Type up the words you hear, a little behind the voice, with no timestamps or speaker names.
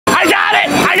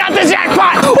I got the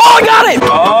jackpot! Oh, I got it!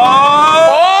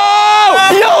 Oh!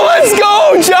 Yo, let's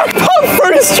go! Jackpot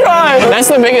first try! That's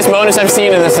the biggest bonus I've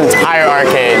seen in this entire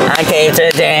arcade. I came to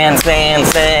dance.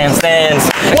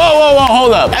 Whoa,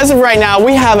 hold up. As of right now,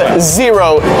 we have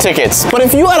 0 tickets. But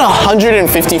if you had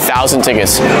 150,000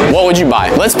 tickets, what would you buy?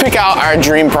 Let's pick out our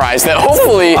dream prize that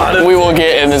hopefully we will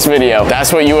get in this video.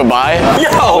 That's what you would buy? Yo,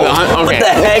 okay. what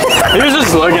the heck? He was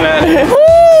just looking at it.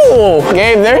 Ooh,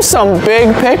 Gabe, there's some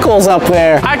big pickles up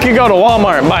there. I could go to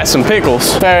Walmart and buy some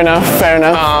pickles. Fair enough, fair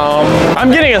enough. I'm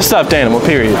getting a stuffed animal,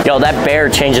 period. Yo, that bear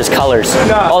changes colors.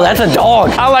 Oh, that's a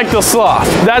dog. I like the sloth.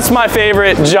 That's my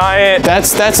favorite giant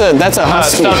That's a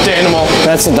husky. stuffed animal.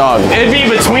 That's a dog. It'd be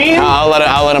between. I'll let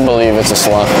him believe it's a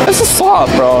sloth. It's a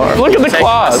sloth, bro. Look at the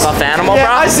claws. Stuffed animal, Yeah,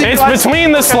 bro? I see. It's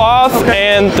between the sloth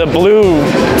and the blue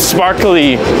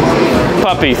sparkly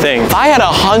puppy thing. If I had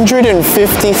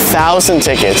 150,000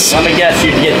 tickets, Let me guess,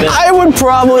 you'd get this. I would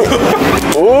probably.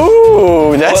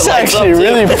 Ooh, that's What lights actually up,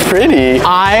 really pretty.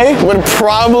 I would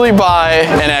probably buy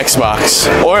an Xbox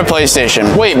or a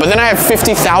PlayStation. Wait, but then I have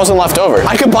 50,000 left over.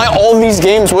 I could buy all these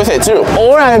games with it too.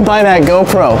 Or I'd buy that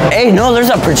GoPro. Hey, no,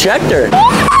 there's a projector.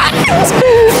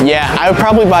 Yeah, I would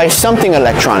probably buy something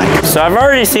electronic. So I've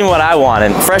already seen what I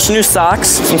wanted. Fresh new socks,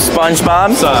 some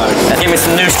SpongeBob. And give me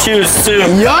some new shoes too.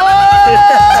 Yo!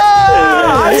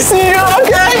 I see you.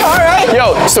 Okay, all right.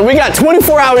 Yo, so we got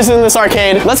 24 hours in this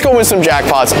arcade. Let's go win some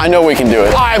jackpots. I know we can do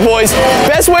it. All right, boys.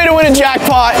 Best way to win a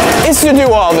jackpot is to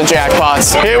do all the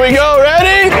jackpots. Here we go.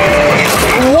 Ready? 1,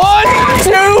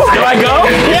 2. Do I go?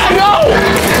 Yeah, go.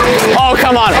 Oh,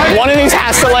 come on. One of these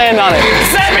has to land on it.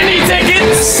 70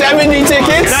 tickets. 70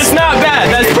 tickets. That's not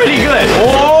bad. That's pretty good.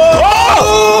 Whoa!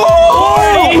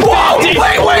 Whoa! Whoa!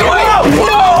 Wait! Whoa!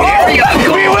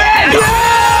 We win!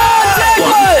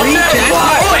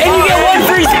 And you get one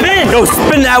free spin. Go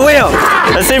spin that wheel.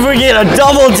 Let's see if we get a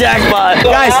double jackpot.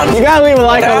 Guys, you gotta leave a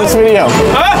like on this video.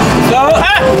 No!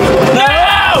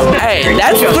 Hey,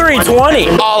 that's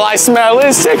 320. All I smell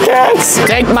is tickets.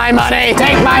 Take my money.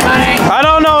 Take my money. I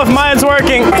don't know if mine's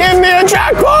working. Give me a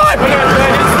jackpot.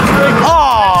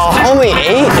 Oh, only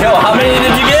 8? Yo, how many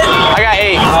did you get? I got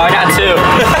 8. Oh, I got 2.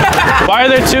 Why are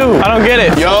there 2? I don't get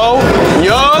it. Yo,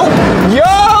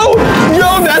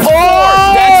 that's 4.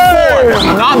 That's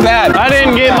 4. Not bad. I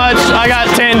didn't get much. I got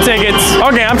 10 tickets.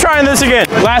 Okay, I'm trying this again.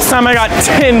 Last time I got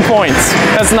 10 points.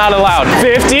 That's not allowed.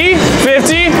 50,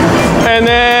 and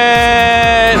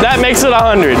then that makes it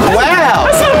 100. Wow.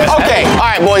 Okay, all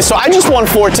right, boys, so I just won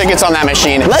 4 tickets on that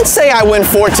machine. Let's say I win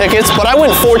 4 tickets, but I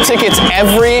win 4 tickets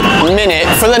every minute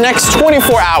for the next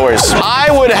 24 hours. I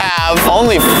would have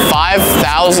only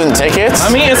 5,000 tickets.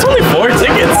 I mean, it's only 4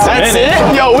 tickets. That's it?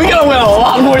 Yo, we gotta win a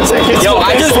lot more tickets. Yo,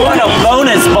 I just won a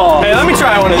bonus ball. Hey, let me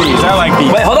try one of these. I like these.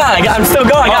 Wait, hold on. I'm still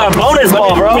going. I got a bonus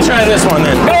ball, bro. Let me try this one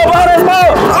then. Go, bonus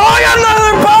ball. Oh, I got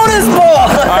another bonus ball.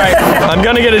 All right, I'm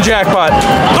gonna get a jackpot.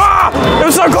 Ah! It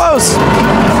was so close.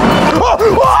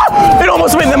 It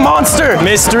almost made the monster.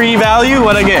 Mystery value,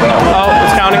 what'd I get? Oh,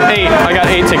 it's counting 8. I got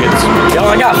 8 tickets. Yo,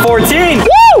 I got 14. Woo!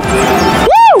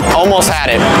 Woo! Almost had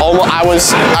it.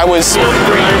 Almost. I was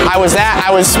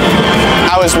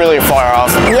really far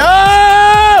off.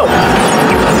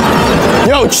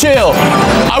 Yo, chill.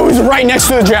 I was right next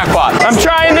to the jackpot. I'm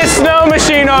trying this snow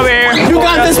machine over here. You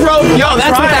got this, bro. Yo,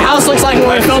 that's what the house looks like when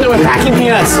we filmed it with packing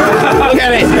peanuts. Look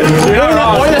at it.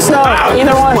 Or the snow.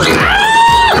 Either one.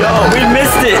 Yo, we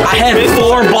missed it. I had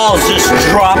 4 balls just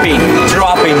dropping.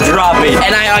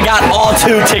 And I got all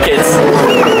 2 tickets.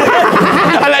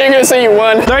 I thought you were going to say you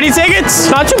won. 30 tickets?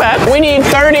 Not too bad. We need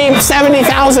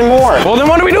 70,000 more. Well, then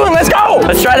what are we doing? Let's go.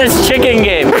 Let's try this chicken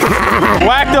game.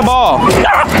 Whack the ball. You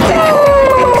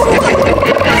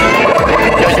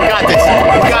got this.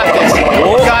 You got this.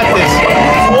 You got this.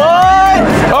 What?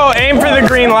 Oh, aim for the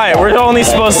green light. We're only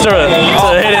supposed to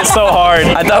hit it so hard.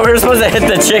 I thought we were supposed to hit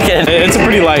the chicken. It's a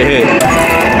pretty light hit.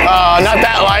 Not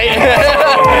that light.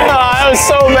 That was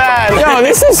so bad. Yo,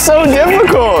 this is so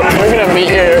difficult. We're going to be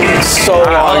here so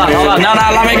long, dude. Hold on. No,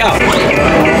 let me go.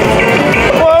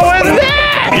 What was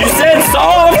that? You said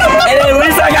soft, and at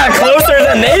least I got closer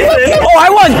than Nathan. Oh,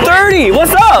 I won 30.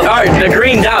 What's up? All right, the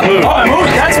green dot moved. Oh, I moved.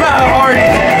 That's not hard.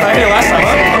 I hit it last time,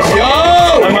 huh? Yo!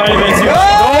 I might have been too.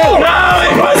 Oh, no,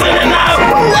 it wasn't enough.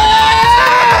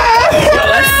 Yo,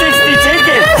 that's 60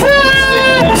 tickets.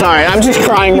 Sorry, I'm just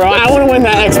crying, bro. I want to win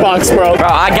that Xbox, bro. Bro,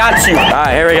 I got you. All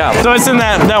right, here we go. So it's in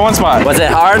that one spot. Was it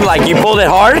hard? Like you pulled it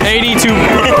hard?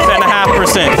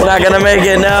 82.5%. We're not gonna make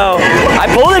it, no. I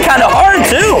pulled it kind of hard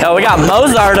too. Yo, we got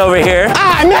Mozart over here.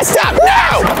 I messed up.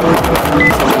 No!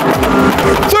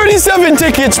 37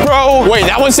 tickets, bro. Wait,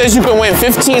 that one says you can win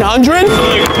 1,500?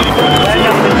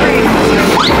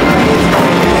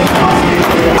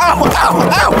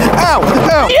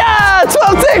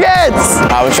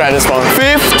 I would try this one.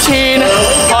 1,500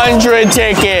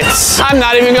 tickets. I'm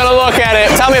not even gonna look at it.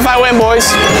 Tell me if I win,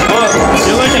 boys.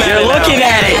 You're looking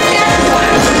at it.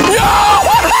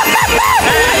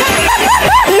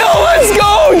 Yo, let's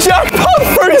go! Jackpot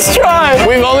first try!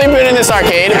 We've only been in this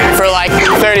arcade for like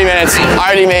 30 minutes. I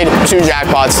already made 2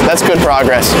 jackpots. That's good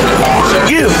progress.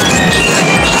 You.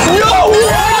 Yo! You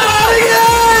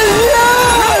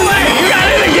got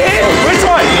it again? Which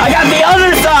one? I got the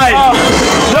other side.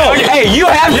 No, hey, you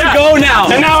have to go now.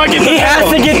 And now I get the He has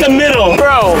to get the middle.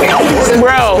 Bro.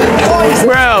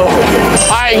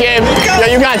 Alright, Gabe. Yo,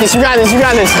 you got this.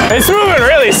 It's moving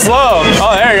really slow.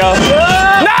 Oh, there you go.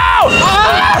 No!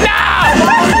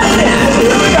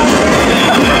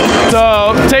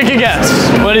 So, take a guess.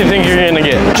 What do you think you're gonna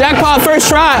get? Jackpot first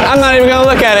try. I'm not even gonna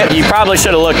look at it. You probably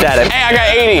should have looked at it.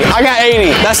 Hey, I got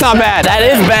 80. That's not bad. That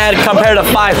is bad compared to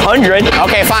 500.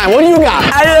 Okay, fine. What do you got?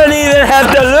 I don't even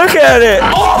have to look at it.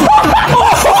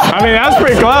 I mean, that's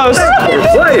pretty close.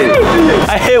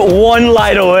 I hit 1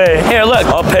 light away. Here, look.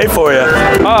 I'll pay for you.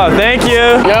 Oh, thank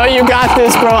you. Yo, you got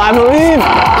this, bro. I believe.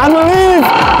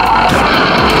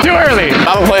 Too early.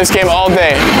 I'm gonna play this game all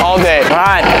day. All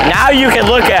right, now you can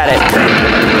look at it.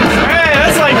 Hey,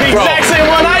 that's like the Bro, exact same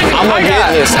one I I'm gonna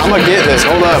get this.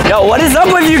 Hold up. Yo, what is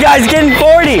up with you guys getting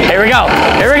 40? Here we go.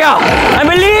 I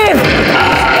believe.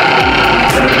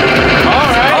 All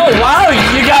right. Oh, wow,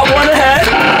 you got 1 ahead.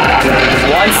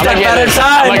 One step at a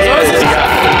time. It's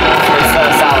the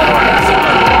solid one.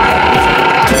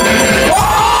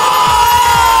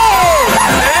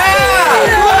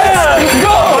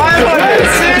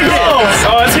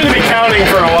 Oh, it's gonna be counting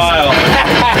for a while.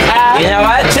 You know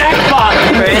what? Jackpot.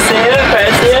 Press it.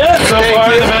 So far,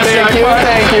 the best jackpot.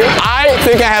 Thank you. I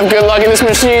think I have good luck in this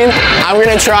machine. I'm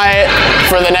gonna try it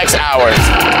for the next hour.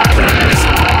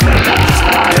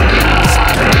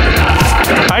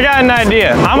 I got an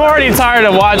idea. I'm already tired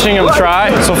of watching him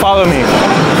try, so follow me.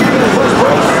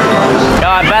 Yo,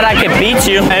 I bet I could beat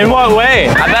you. In what way?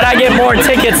 I bet I get more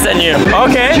tickets than you.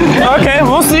 Okay,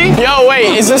 we'll see. Yo,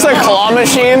 wait, is this a claw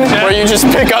machine where you just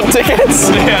pick up tickets?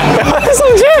 Yeah. That's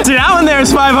legit. See, that one there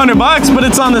is $500, but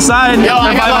it's on the side. Yo,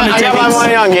 I got my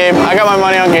money on Gabe.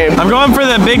 I'm going for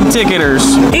the big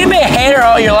ticketers. You've been a hater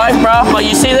all your life, bro. But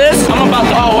you see this? I'm about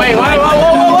to. Oh, wait.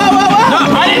 No,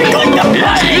 I didn't click the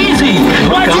button. Easy.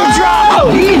 Why'd you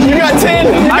drop? You got 10.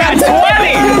 I got 20.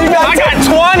 I got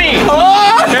 20. Oh!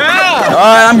 Yeah.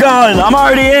 All right, I'm going. I'm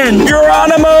already in.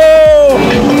 Geronimo.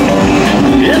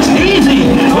 It's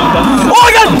easy. Oh,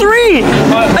 I got 3.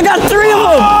 I got 3 of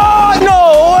them. Oh,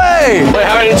 no way. Wait,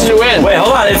 how many did you win? Wait,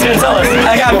 hold on. It's gonna tell us.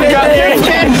 I got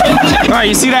 50. All right,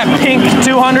 you see that pink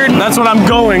 200? That's what I'm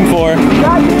going for.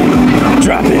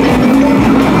 Drop it.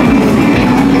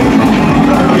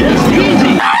 It's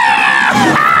easy.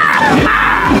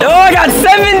 Oh, I got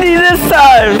 70 this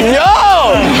time.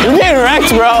 Yo! You're getting wrecked,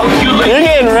 bro. You're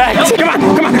getting wrecked.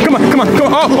 Come on.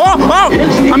 Oh.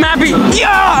 I'm happy.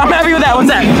 Yeah, I'm happy with that. What's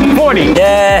that? 40.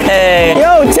 Yay.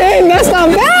 Yo, 10, that's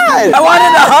not bad. I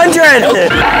wanted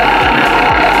 100.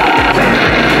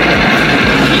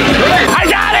 I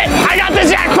got it. I got the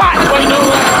jackpot.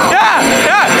 Yeah.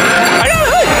 I got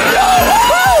it.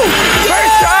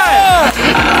 First try.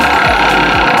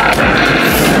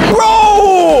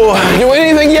 Bro! You win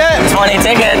anything yet? 20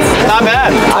 tickets. Not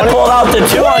bad. I pulled out the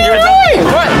 200.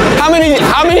 What? How many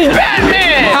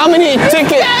Batman? How many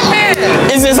tickets?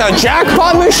 Batman. Is this a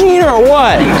jackpot machine or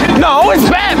what? No, it's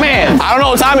Batman. I don't know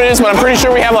what time it is, but I'm pretty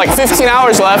sure we have like 15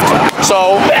 hours left.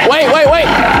 So, wait.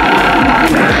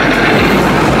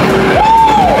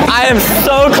 I am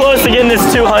so close to getting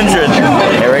this 200.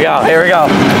 Here we go.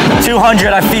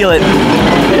 200, I feel it.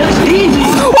 It's easy.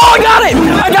 Oh, I got it!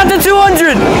 I got the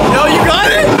 200! Yo, you got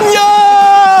it?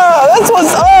 Yeah! That's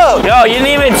what's up! Yo, you didn't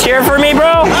even cheer for me,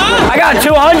 bro? I got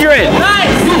 200! Nice!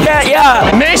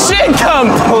 Yeah. Mission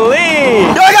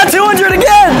complete. Yo, I got 200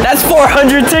 again! That's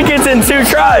 400 tickets in 2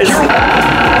 tries.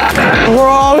 Bro,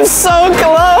 I'm so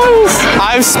close!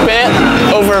 I've spent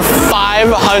over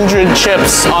 500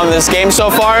 chips on this game so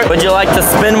far. Would you like to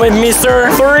spin with me, sir?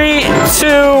 3,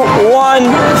 2,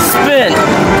 1, spin.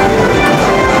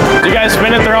 Did you guys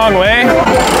spin it the wrong way?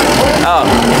 Oh,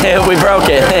 we broke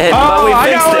it. But Oh, we I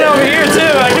fixed got one it. over here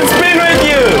too. I can spin with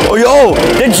you. Oh, yo,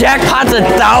 the jackpot's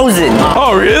 1,000.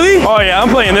 Oh, really? Oh, yeah, I'm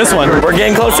playing this one. We're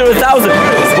getting close to 1,000.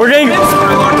 We're getting...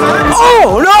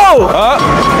 Oh, no!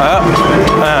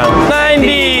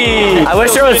 90. I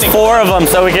wish there was 4 of them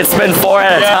so we could spin 4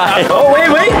 at a time. Oh,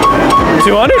 wait.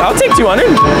 200? I'll take 200.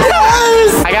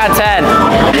 Yes! I got 10.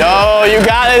 Yo, you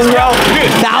got this, bro.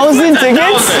 1,000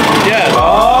 tickets? Yeah.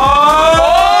 Yo!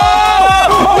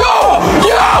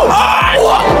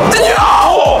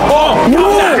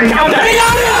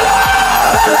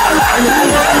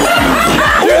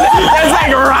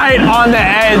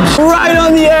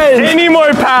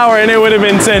 and it would have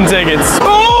been 10 tickets.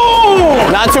 Oh!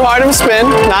 Not too hard of a spin.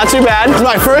 Not too bad. It's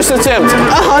my first attempt.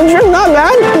 100. Not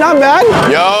bad. Not bad.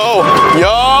 Yo!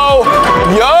 Yo!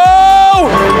 Yo!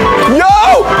 Yo!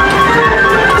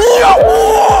 Yo!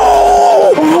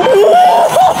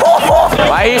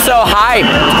 Why are you so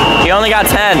hyped? You only got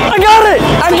 10. I got it!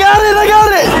 I got it! I got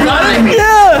it! Got it?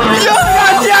 Yeah! Yo! I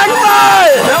got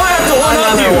jackpot! Now I have to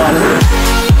one-up you.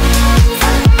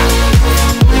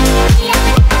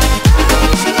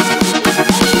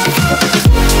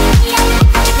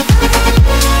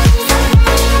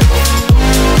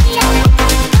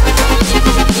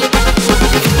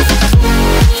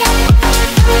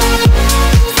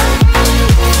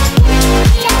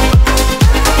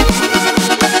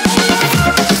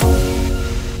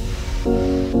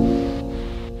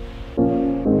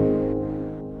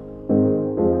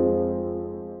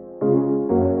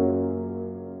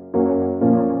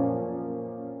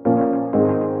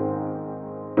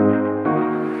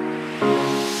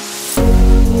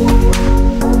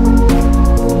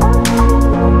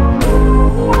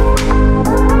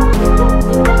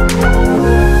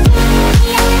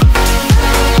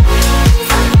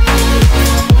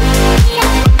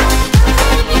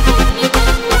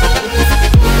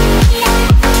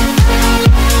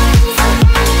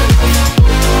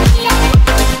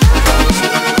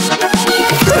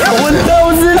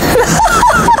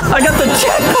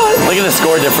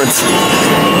 Score difference.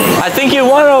 I think you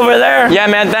won over there. Yeah,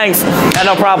 man, thanks. Yeah,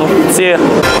 no problem. See ya.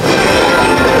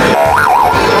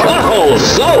 Oh,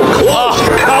 so close.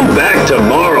 Come back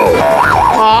tomorrow.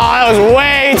 Oh, that was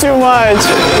way too much.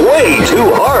 Way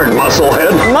too hard,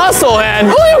 musclehead. Musclehead?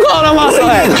 Who are you calling a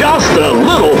musclehead? Just a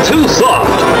little too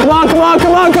soft. Come on, come on,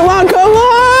 come on, come on, come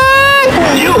on!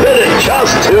 You hit it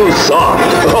just too soft.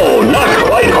 Oh, not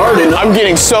quite hard enough. I'm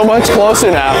getting so much closer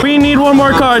now. We need one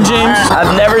more card, James.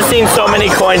 I've never seen so many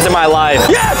coins in my life.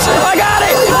 Yes! I got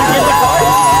it!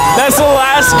 That's the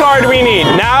last card we need.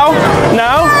 Now,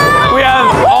 we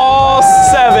have all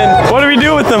 7. What do we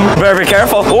do with them? Better be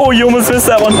careful. Oh, you almost missed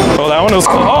that one. Oh, that one was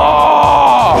cool.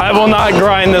 Oh! I will not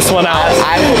grind this one out.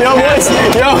 Yo, boys,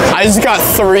 I just got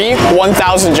 3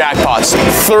 1,000 jackpots.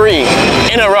 3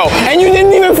 in a row. And you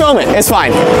didn't even film it. It's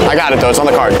fine. I got it, though. It's on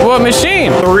the card. What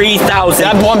machine? 3,000.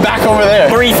 That one back over there.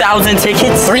 3,000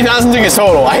 tickets? 3,000 tickets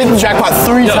total. I hit the jackpot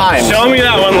 3 times. Show me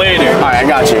that one later. All right, I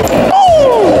got you.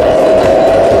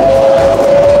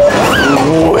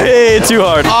 Way too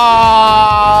hard.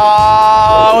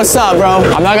 What's up, bro?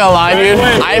 I'm not gonna lie, dude.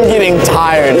 I am getting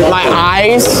tired. My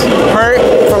eyes hurt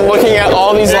from looking at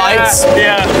all these lights.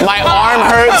 Yeah. My arm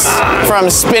hurts from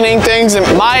spinning things, and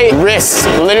my wrist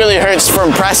literally hurts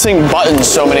from pressing buttons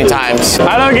so many times.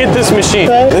 I don't get this machine.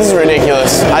 This is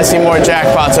ridiculous. I see more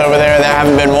jackpots over there that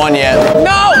haven't been won yet.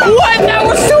 No! What? That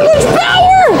was too much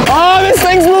power! Oh, this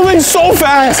thing's moving so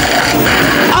fast.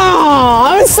 Oh,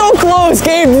 I was so close,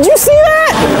 Gabe. Did you see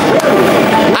that?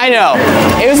 I know.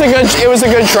 It was a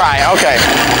good try. Okay.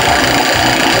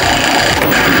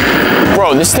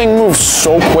 Bro, this thing moves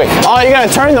so quick. Oh, you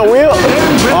gotta turn the wheel.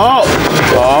 Oh.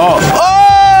 Oh.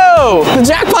 Oh! The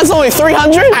jackpot's only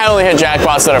 300? I only hit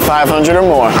jackpots that are 500 or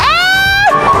more. Ah!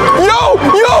 Yo!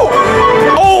 Yo!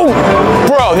 Oh!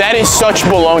 Bro, that is such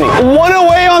baloney. One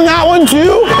away on that one,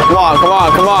 too? Come on, come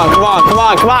on, come on, come on, come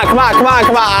on, come on, come on, come on,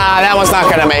 come on. Ah, that one's not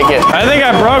gonna make it. I think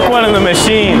I broke one of the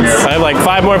machines. I have like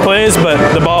 5 more plays, but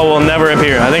the ball will never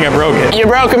appear. I think I broke it. You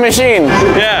broke a machine.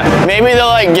 Yeah. Maybe they'll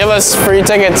like give us free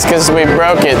tickets because we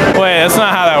broke it. Wait, that's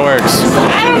not how that works.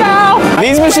 I don't know.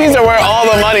 These machines are where all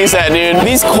the money's at, dude.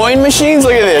 These coin machines,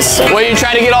 look at this. Where you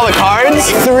try to get all the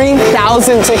cards,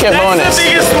 3,000 ticket bonus. That's the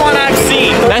biggest one I've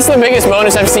seen. That's the biggest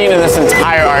bonus I've seen in this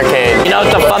entire arcade. You know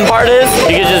what the fun part is?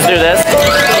 You can just do this.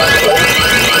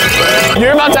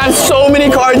 You're about to have so many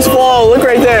cards fall. Look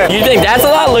right there. You think that's a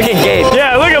lot? Look at Gabe.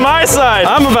 Yeah, look at my side.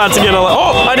 I'm about to get a lot.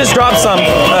 Oh, I just dropped some. 3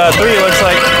 looks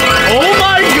like. Oh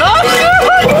my gosh!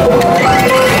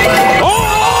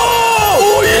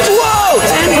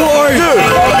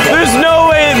 There's no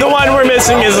way the one we're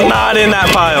missing is not in that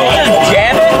pile.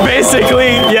 Jam it?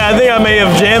 Basically, yeah, I think I may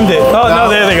have jammed it. Oh, no,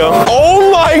 there they go.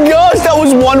 Oh my gosh, that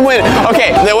was one win.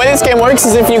 Okay, the way this game works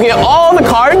is if you get all the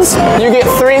cards, you get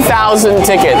 3,000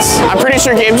 tickets. I'm pretty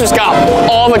sure Gabe just got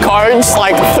all the cards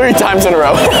like 3 times in a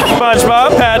row.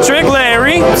 SpongeBob, Patrick,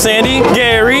 Larry, Sandy,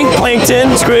 Gary,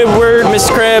 Plankton, Squidward, Miss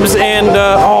Krebs, and,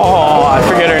 oh, I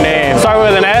forget her name. Start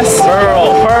with an S?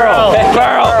 Pearl.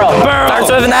 Starts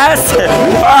with an S.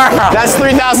 That's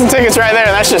 3,000 tickets right there.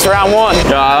 that's just round one.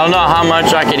 Yo, I don't know how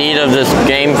much I could eat of this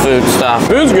game food stuff.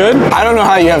 Food's good. I don't know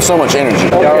how you have so much energy.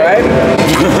 You all right?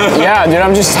 Yeah, dude,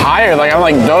 I'm just tired. Like, I'm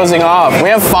like dozing off. We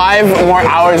have 5 more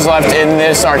hours left in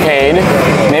this arcade.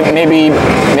 Maybe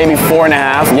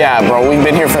 4.5. Yeah, bro, we've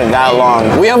been here for that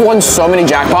long. We have won so many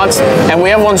jackpots, and we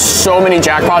have won so many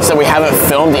jackpots that we haven't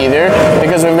filmed either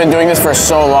because we've been doing this for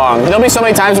so long. There'll be so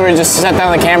many times where we just set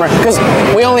down the camera because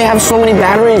we only have so many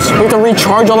batteries. We have to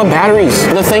recharge all the batteries.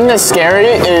 The thing that's scary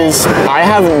is I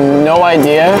have no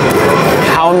idea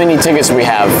how many tickets we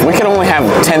have. We can only have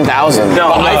 10,000.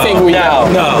 No, I think we have.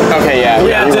 No. Okay, yeah.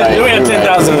 We had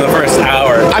 10,000 in the first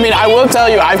hour. I mean, I will tell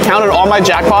you, I've counted all my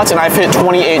jackpots and I've hit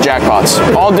 28 jackpots.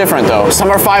 All different though. Some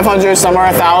are 500, some are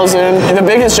 1,000. And the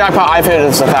biggest jackpot I've hit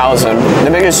is 1,000.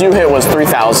 The biggest you hit was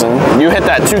 3,000. You hit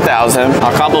that 2,000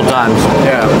 A couple times.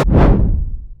 Yeah.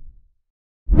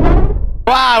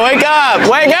 Wow, wake up!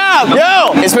 Wake up!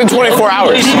 Yo! It's been 24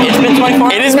 hours. It's been 24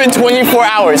 hours? It has been 24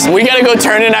 hours. We gotta go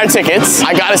turn in our tickets.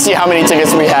 I gotta see how many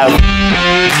tickets we have.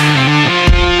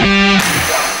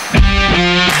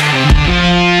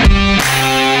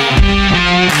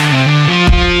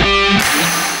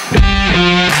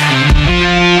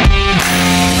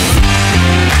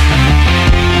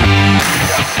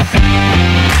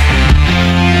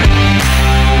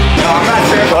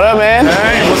 What up, man?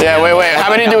 Yeah, wait. How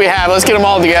many do we have? Let's get them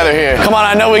all together here. Come on,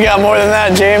 I know we got more than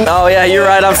that, James. Oh yeah, you're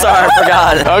right. I'm sorry, I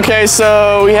forgot. Okay,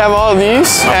 so we have all of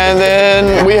these, and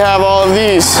then we have all of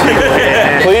these.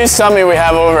 Please tell me we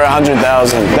have over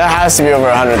 100,000. That has to be over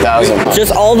 100,000.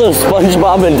 Just all those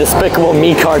SpongeBob and Despicable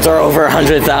Me cards are over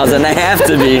 100,000. They have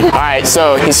to be. All right,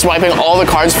 so he's swiping all the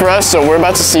cards for us, so we're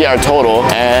about to see our total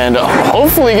and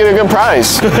hopefully get a good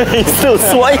prize. He's still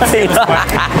swiping.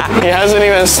 He hasn't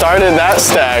even started that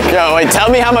stack. Yo, wait, tell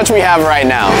me how much we have right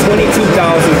now.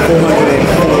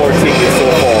 22,404 tickets so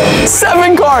far.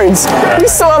 7 cards. We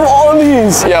still have all of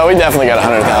these. Yo, we definitely got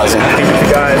 100,000.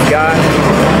 You guys got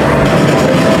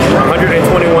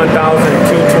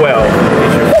 121,212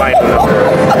 is your final number.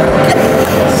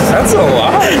 That's a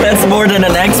lot. That's more than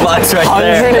an Xbox right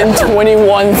there.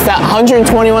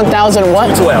 121,000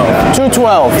 what?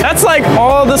 212. That's like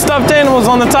all the stuffed animals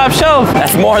on the top shelf.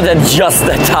 That's more than just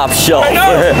the top shelf.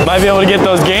 Might be able to get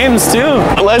those games too.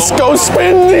 Let's go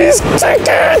spin these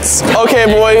tickets. Okay,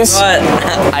 boys. But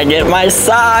I get my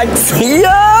socks.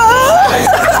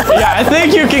 Yeah, I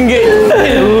think you can get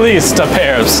at least a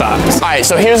pair of socks. All right,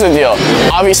 so here's the deal.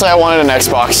 Obviously, I wanted an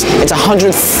Xbox. It's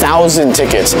 100,000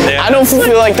 tickets. Yeah. I don't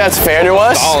feel like that's fair to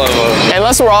us. All of them.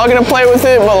 Unless we're all gonna play with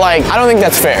it, but like, I don't think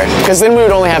that's fair. Because then we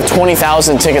would only have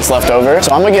 20,000 tickets left over.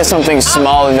 So I'm gonna get something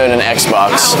smaller than an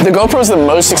Xbox. The GoPro's the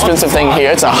most expensive thing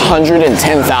here. It's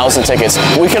 110,000 tickets.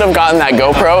 We could have gotten that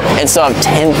GoPro and still have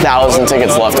 10,000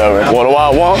 tickets left over. What do I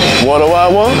want? What do I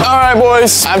want? All right,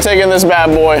 boys. I'm taking this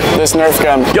bad boy, this Nerf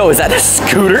gun. Yo, is that a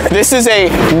scooter? This is a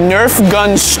Nerf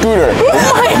gun scooter.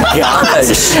 Oh my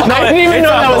gosh. I didn't even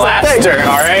know that was a thing.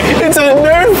 all right? It's a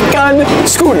Nerf gun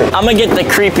scooter. I'm gonna get the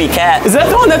creepy cat. Is that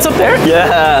the one that's up there?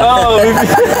 Yeah. Oh,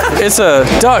 it's a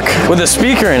duck with a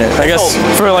speaker in it. I guess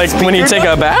for like when you take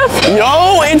a bath.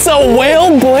 Yo, it's a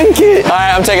whale blanket. All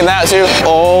right, I'm taking that too.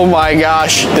 Oh my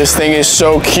gosh, this thing is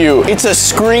so cute. It's a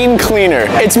screen cleaner.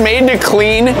 It's made to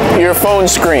clean your phone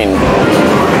screen.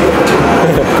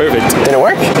 Perfect. Did it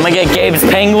work? I'm gonna get Gabe's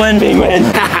penguin.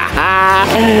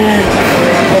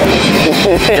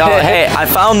 Yo, hey, I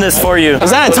found this for you. Is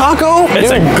that a taco?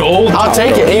 It's Dude, a gold. I'll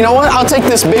take it. You know what? I'll take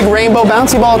this big rainbow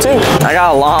bouncy ball too. I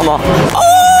got a llama.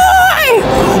 I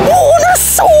wanna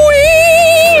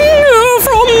swing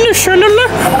from the chandelier.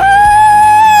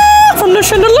 From the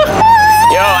chandelier.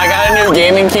 Yo, I got a new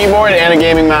gaming keyboard and a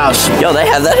gaming mouse. Yo, they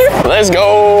have that here? Let's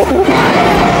go.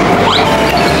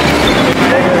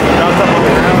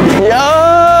 Yo!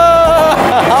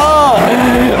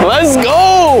 Let's go!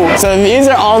 So these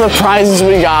are all the prizes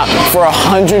we got for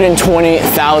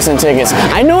 120,000 tickets.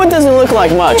 I know it doesn't look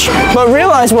like much, but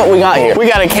realize what we got here. We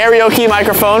got a karaoke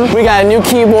microphone, we got a new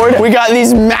keyboard, we got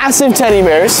these massive teddy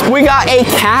bears, we got a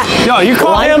cat. Yo, you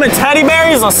call him a teddy bear?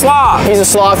 He's a sloth. He's a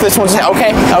sloth. This one's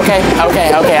okay,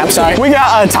 I'm sorry. We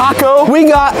got a taco, we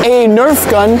got a Nerf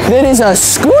gun that is a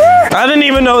scooter. I didn't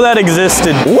even know that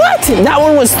existed. What? That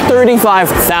one was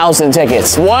 35,000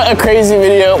 tickets. What a crazy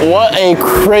video. What a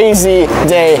crazy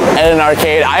day at an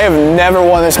arcade. I have never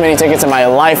won this many tickets in my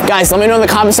life. Guys, let me know in the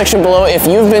comment section below if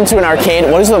you've been to an arcade,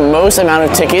 what is the most amount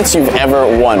of tickets you've ever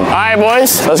won? All right,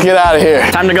 boys, let's get out of here.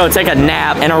 Time to go take a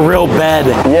nap in a real bed.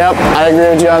 Yep, I agree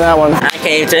with you on that one. I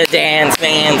came to dance,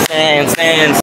 dance, dance, dance.